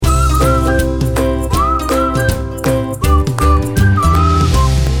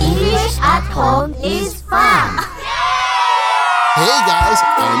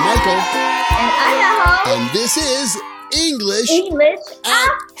this is English at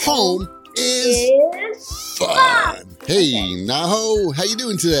Home is fun. Hey, Naho, how you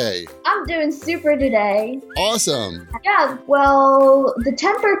doing today? I'm doing super today. Awesome. Yeah, well, the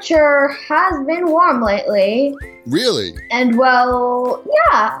temperature has been warm lately. Really? And well,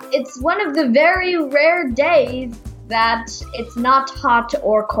 yeah, it's one of the very rare days that it's not hot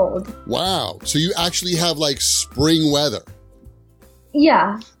or cold. Wow. So you actually have like spring weather.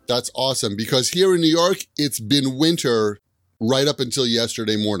 Yeah. That's awesome because here in New York, it's been winter right up until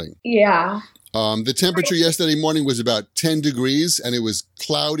yesterday morning. Yeah. The temperature yesterday morning was about 10 degrees and it was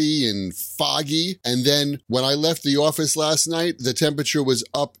cloudy and foggy. And then when I left the office last night, the temperature was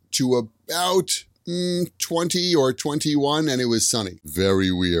up to about 20 or 21 and it was sunny.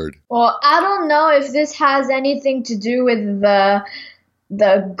 Very weird. Well, I don't know if this has anything to do with the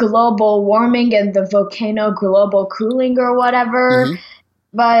global warming and the volcano global cooling or whatever. Mm-hmm.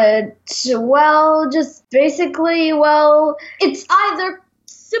 But, well, just basically, well, it's either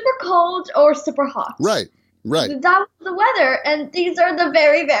super cold or super hot. Right. That was the weather, and these are the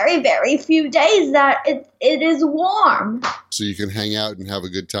very, very, very few days that it is warm. So you can hang out and have a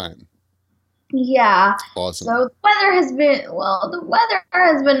good time. Yeah. Awesome. So the weather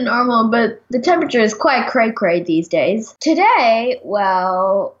has been normal, but the temperature is quite cray-cray these days. Today,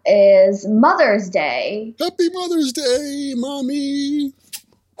 well, is Mother's Day. Happy Mother's Day, Mommy.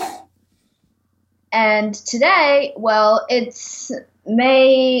 And today, well, it's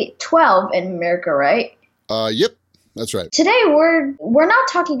May 12th in America, right? Yep, that's right. Today, we're not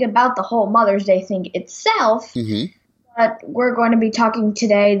talking about the whole Mother's Day thing itself, but we're going to be talking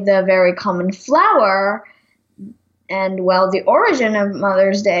today the very common flower and, well, the origin of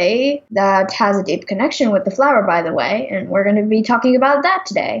Mother's Day that has a deep connection with the flower, by the way, and we're going to be talking about that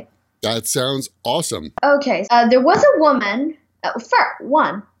today. That sounds awesome. Okay, there was a woman... There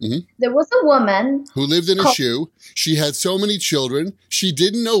was a woman who lived in a shoe. She had so many children, she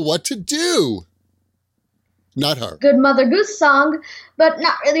didn't know what to do. Not her. Good Mother Goose song, but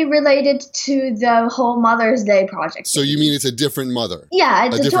not really related to the whole Mother's Day project. So you mean it's a different mother? Yeah,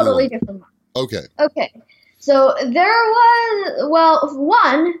 it's a totally different mother. Okay. Okay. So there was, well,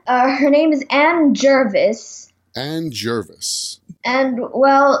 one, her name is Anne Jervis. Anne Jervis. And,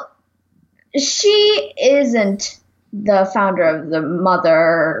 well, she isn't the founder of the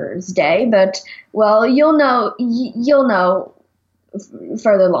Mother's Day, but, well, you'll know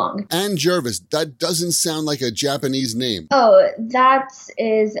further along. Anne Jervis, that doesn't sound like a Japanese name. Oh, that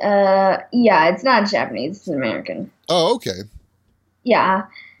is, yeah, it's not Japanese, it's American. Oh, okay. Yeah,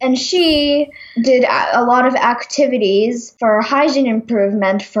 and she did a lot of activities for hygiene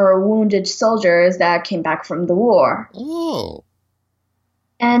improvement for wounded soldiers that came back from the war. Oh.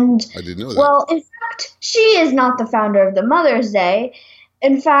 And, I didn't know that. Well, in fact, she is not the founder of the Mother's Day.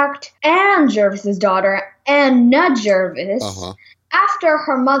 In fact, Anne Jervis's daughter, Anna Jervis, after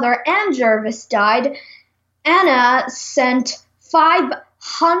her mother, Anne Jervis, died, Anna sent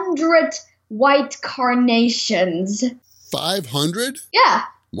 500 white carnations. 500? Yeah.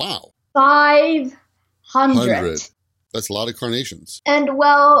 Wow. 500. That's a lot of carnations. And,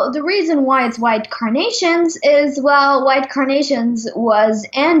 well, the reason why it's white carnations is, well, white carnations was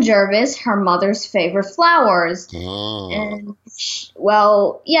Anne Jervis, her mother's favorite flowers. Oh. And,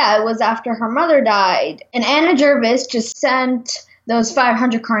 well, yeah, it was after her mother died. And Anna Jervis just sent those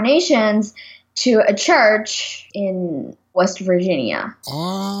 500 carnations to a church in West Virginia.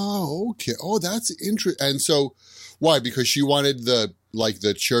 Oh, okay. Oh, that's interesting. And so, why? Because she wanted the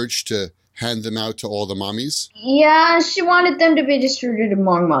church to hand them out to all the mommies? Yeah, she wanted them to be distributed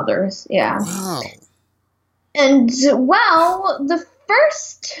among mothers. Yeah. Wow. And, well, the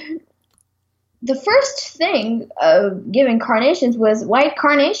first thing of giving carnations was white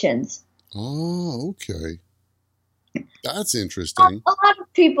carnations. Oh, okay. That's interesting. A lot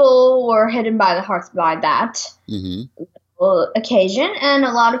of people were hidden by the hearts by that occasion, and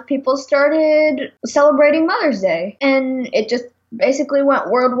a lot of people started celebrating Mother's Day, and it just basically went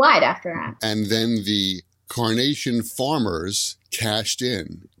worldwide after that. And then the carnation farmers cashed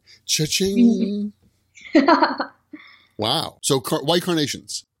in. Cha-ching! Wow. So white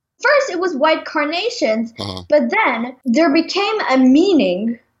carnations. First, it was white carnations, but then there became a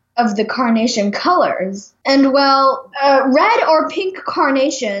meaning of the carnation colors. And, well, red or pink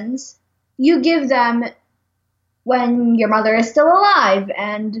carnations, you give them when your mother is still alive.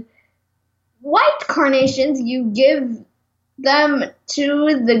 And white carnations, you give them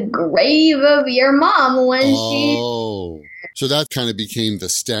to the grave of your mom when she... Oh, so that kind of became the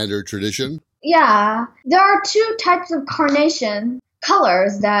standard tradition? Yeah. There are two types of carnation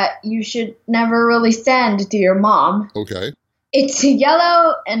colors that you should never really send to your mom. Okay. It's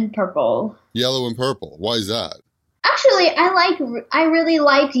yellow and purple. Yellow and purple. Why is that? Actually, I really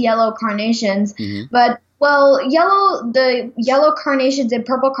like yellow carnations, but the yellow carnations and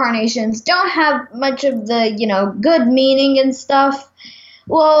purple carnations don't have much of the, good meaning and stuff.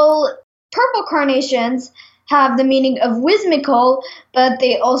 Well, purple carnations have the meaning of whimsical, but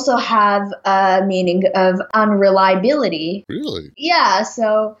they also have a meaning of unreliability. Really? Yeah,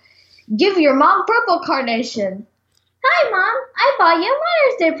 so give your mom purple carnation. Hi, Mom. I bought you a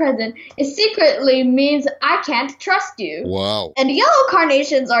Mother's Day present. It secretly means I can't trust you. Wow. And yellow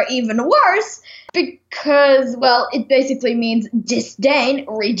carnations are even worse because, it basically means disdain,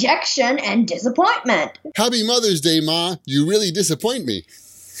 rejection, and disappointment. Happy Mother's Day, Ma. You really disappoint me.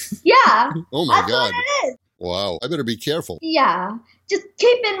 Yeah. Oh, my that's God. What it is. Wow. I better be careful. Yeah. Just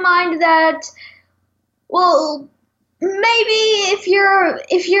keep in mind that, maybe if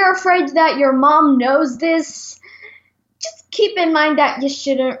you're afraid that your mom knows this, just keep in mind that you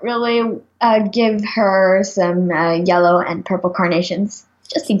shouldn't really give her some yellow and purple carnations,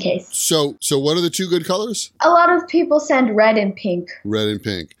 just in case. So what are the two good colors? A lot of people send red and pink. Red and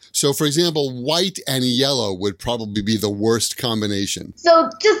pink. So, for example, white and yellow would probably be the worst combination. So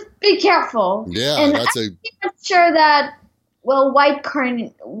just be careful. Yeah, and that's I'm sure that white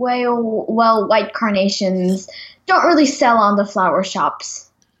carnations don't really sell on the flower shops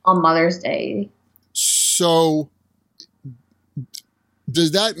on Mother's Day. So,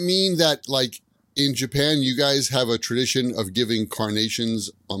 does that mean that, in Japan, you guys have a tradition of giving carnations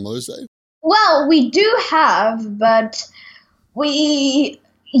on Mother's Day? Well, we do have, but we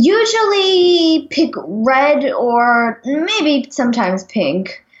usually pick red or maybe sometimes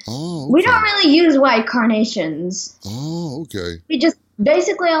pink. Oh, okay. We don't really use white carnations. Oh, okay. We just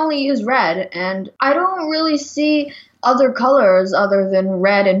basically only use red, and I don't really see other colors other than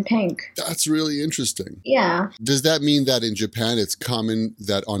red and pink. That's really interesting. Yeah. Does that mean that in Japan it's common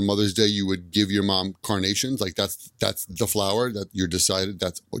that on Mother's Day you would give your mom carnations? That's the flower that you're decided,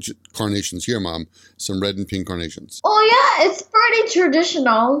 that's carnations here, Mom. Some red and pink carnations. Oh, yeah, it's pretty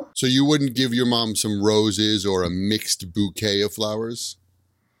traditional. So you wouldn't give your mom some roses or a mixed bouquet of flowers?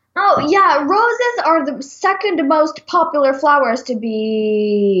 Oh, yeah, roses are the second most popular flowers to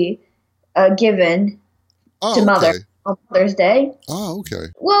be given to Mother on Mother's Day. Oh, okay.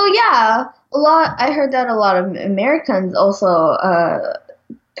 Well, yeah, I heard that a lot of Americans also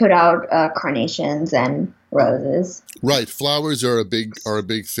put out carnations and roses. Right, flowers are a big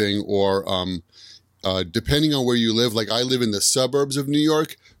thing, or depending on where you live. Like I live in the suburbs of New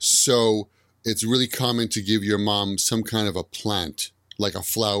York, so it's really common to give your mom some kind of a plant, like a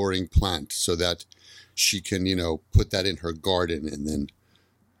flowering plant, so that she can, put that in her garden and then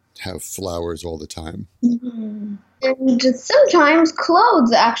have flowers all the time. Mm-hmm. And sometimes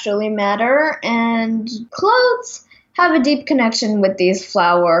clothes actually matter, and clothes have a deep connection with these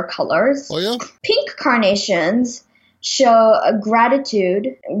flower colors. Oh, yeah? Pink carnations show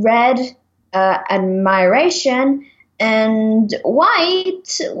gratitude, red, admiration, and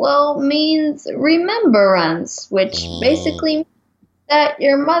white, means remembrance, which basically means that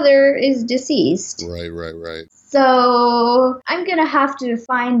your mother is deceased. Right. So I'm going to have to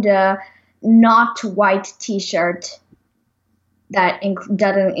find a not white t-shirt that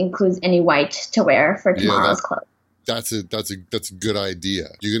doesn't include any white to wear for tomorrow's clothes. That's a good idea.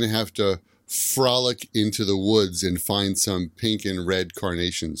 You're going to have to frolic into the woods and find some pink and red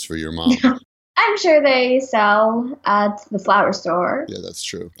carnations for your mom. I'm sure they sell at the flower store. Yeah, that's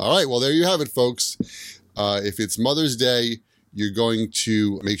true. All right, well, there you have it, folks. If it's Mother's Day, you're going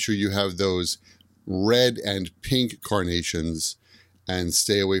to make sure you have those red and pink carnations and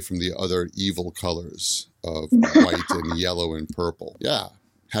stay away from the other evil colors of white and yellow and purple. Yeah.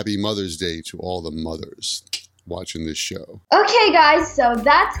 Happy Mother's Day to all the mothers watching this show. Okay, guys, so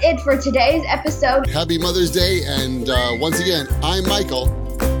that's it for today's episode. Happy Mother's Day, and once again, I'm Michael.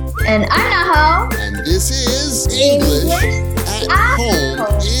 And I'm Naho. And this is English at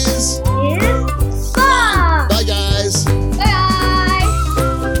Home is Fun. Bye, guys. Bye.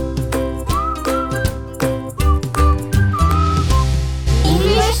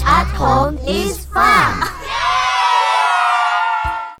 English at Home is fun.